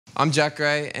I'm Jack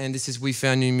Gray, and this is We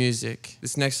Found New Music.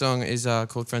 This next song is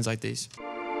called Friends Like These.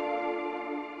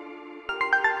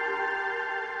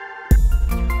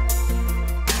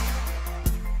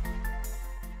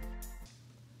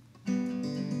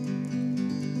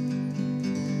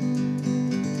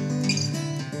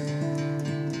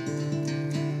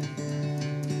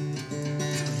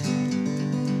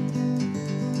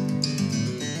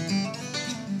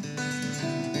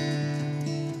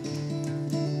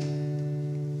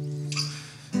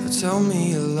 Tell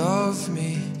me you love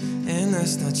me, and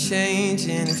that's not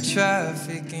changing. If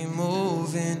traffic ain't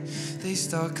moving, they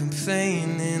start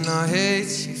complaining. I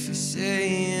hate you for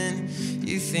saying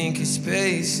you think it's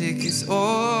basic, it's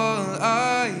all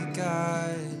I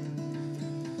got.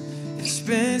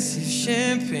 Expensive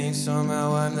champagne,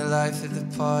 somehow I'm the life of the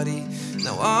party.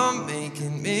 Now I'm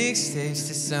making mixtapes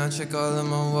to soundtrack all of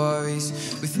my worries.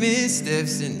 With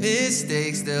missteps and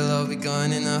mistakes, they'll all be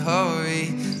gone in a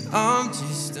hurry. I'm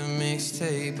just a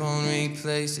mixtape on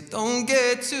replay, so don't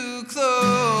get too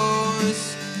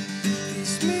close.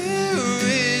 These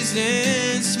mirrors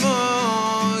and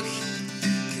smoke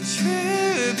can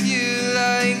trip you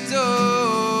like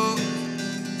dope.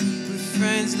 With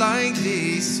friends like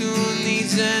these, who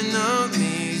needs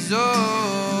enemies?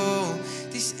 Oh,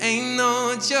 this ain't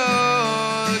no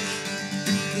joke.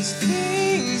 There's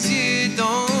things you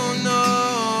don't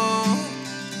know.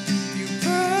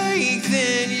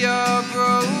 Then you're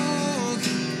broke.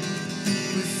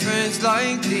 With friends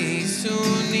like these, who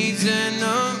needs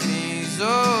enemies?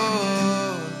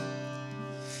 Oh,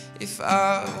 if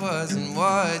I wasn't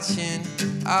watching,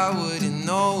 I wouldn't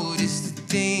notice the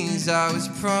things I was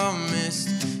promised.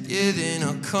 Yeah, they're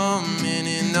not coming,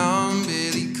 and I'm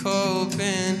barely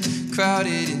coping.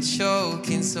 Crowded and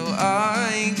choking, so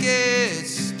I get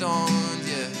stoned,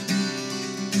 yeah.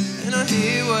 And I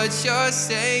hear what you're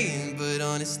saying, but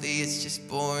honestly it's just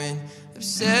boring.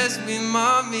 Obsessed with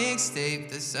my mixtape,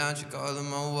 the soundtrack all of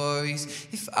my worries.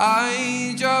 If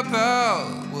I drop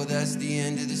out, well that's the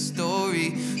end of the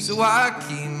story. So I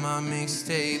keep my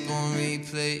mixtape on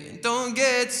replay and don't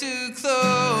get too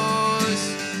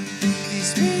close.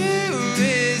 These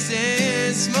mirrors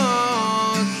and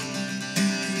smoke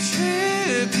can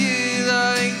trip you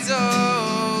like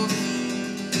dope.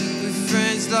 With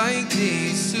friends like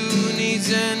these, who needs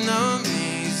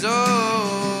enemies?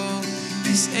 Oh,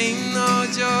 this ain't no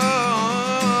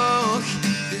joke.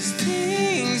 There's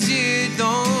things you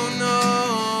don't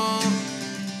know.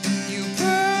 You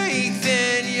break,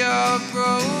 then you're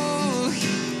broke.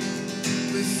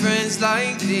 With friends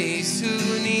like these,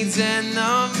 who needs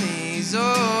enemies?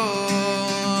 Oh,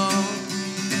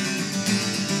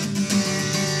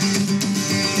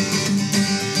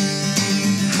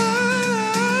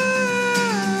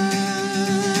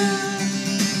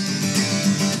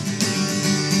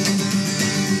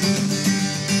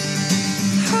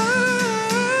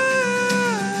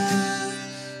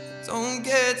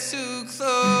 too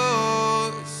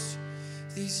close.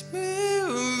 These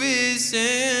mirrors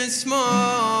and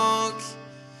smoke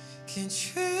can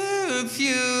trip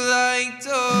you like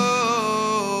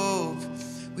dope.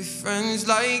 With friends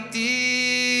like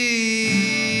these,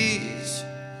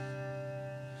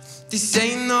 this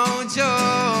ain't no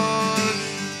joke.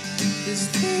 There's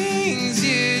things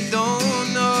you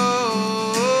don't know.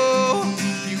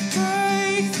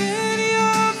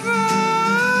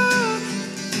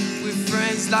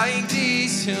 Like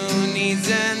these, who needs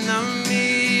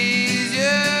enemies?